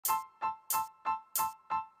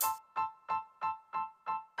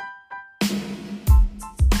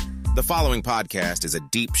The following podcast is a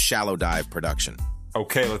deep, shallow dive production.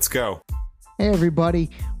 Okay, let's go. Hey everybody,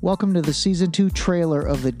 welcome to the Season 2 trailer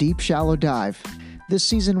of the Deep Shallow Dive. This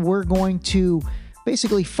season we're going to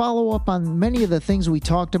basically follow up on many of the things we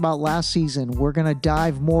talked about last season. We're going to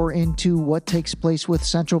dive more into what takes place with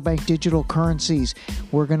central bank digital currencies.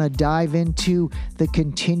 We're going to dive into the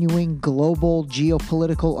continuing global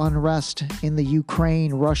geopolitical unrest in the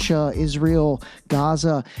Ukraine, Russia, Israel,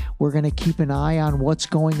 Gaza. We're going to keep an eye on what's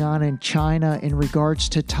going on in China in regards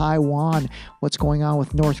to Taiwan, what's going on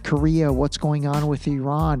with North Korea, what's going on with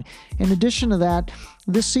Iran. In addition to that,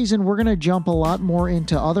 this season, we're going to jump a lot more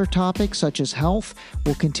into other topics such as health.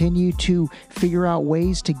 We'll continue to figure out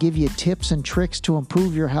ways to give you tips and tricks to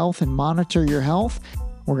improve your health and monitor your health.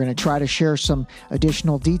 We're going to try to share some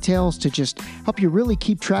additional details to just help you really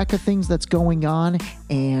keep track of things that's going on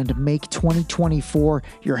and make 2024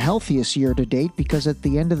 your healthiest year to date, because at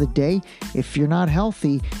the end of the day, if you're not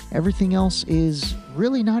healthy, everything else is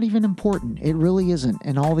really not even important. It really isn't.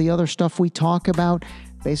 And all the other stuff we talk about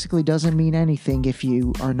basically doesn't mean anything if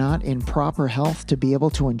you are not in proper health to be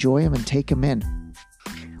able to enjoy them and take them in.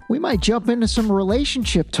 We might jump into some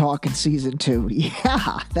relationship talk in Season 2.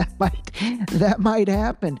 Yeah, that might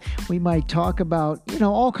happen. We might talk about,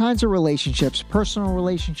 all kinds of relationships, personal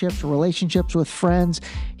relationships, relationships with friends,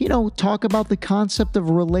 talk about the concept of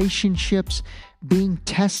relationships being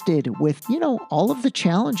tested with, all of the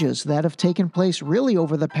challenges that have taken place really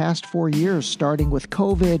over the past 4 years, starting with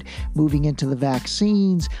COVID, moving into the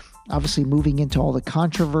vaccines, obviously moving into all the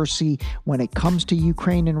controversy when it comes to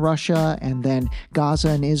Ukraine and Russia, and then Gaza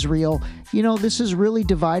and Israel. This has really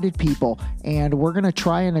divided people, and we're going to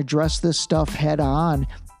try and address this stuff head on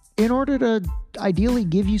in order to ideally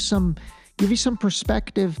give you some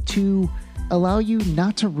perspective to allow you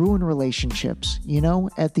not to ruin relationships.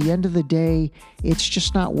 At the end of the day, it's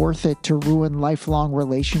just not worth it to ruin lifelong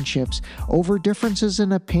relationships over differences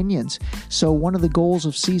in opinions. So one of the goals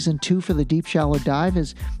of Season 2 for the Deep Shallow Dive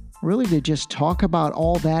is really to just talk about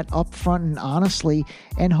all that up front and honestly,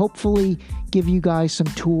 and hopefully give you guys some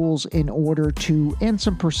tools in order to, and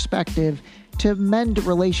some perspective to mend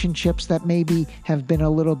relationships that maybe have been a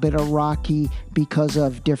little bit rocky because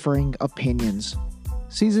of differing opinions.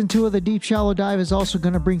 Season 2 of the Deep Shallow Dive is also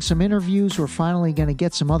going to bring some interviews. We're finally going to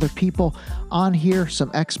get some other people on here,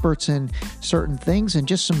 some experts in certain things, and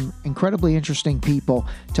just some incredibly interesting people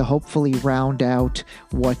to hopefully round out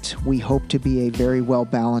what we hope to be a very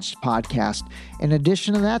well-balanced podcast. In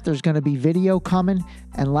addition to that, there's going to be video coming.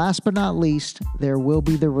 And last but not least, there will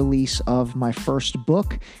be the release of my first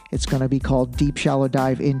book. It's going to be called Deep Shallow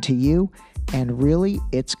Dive Into You. And really,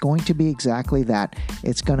 it's going to be exactly that.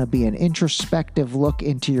 It's going to be an introspective look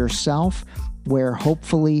into yourself, where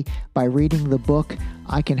hopefully by reading the book,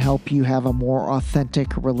 I can help you have a more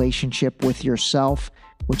authentic relationship with yourself,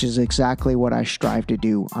 which is exactly what I strive to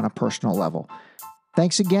do on a personal level.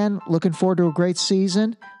 Thanks again. Looking forward to a great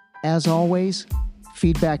season. As always,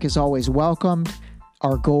 feedback is always welcomed.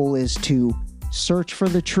 Our goal is to search for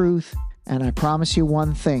the truth. And I promise you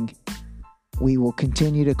one thing. We will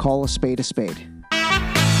continue to call a spade a spade.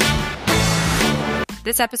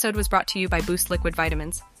 This episode was brought to you by Boost Liquid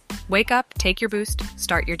Vitamins. Wake up, take your Boost,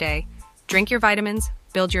 start your day. Drink your vitamins,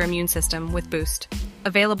 build your immune system with Boost.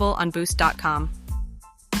 Available on Boost.com.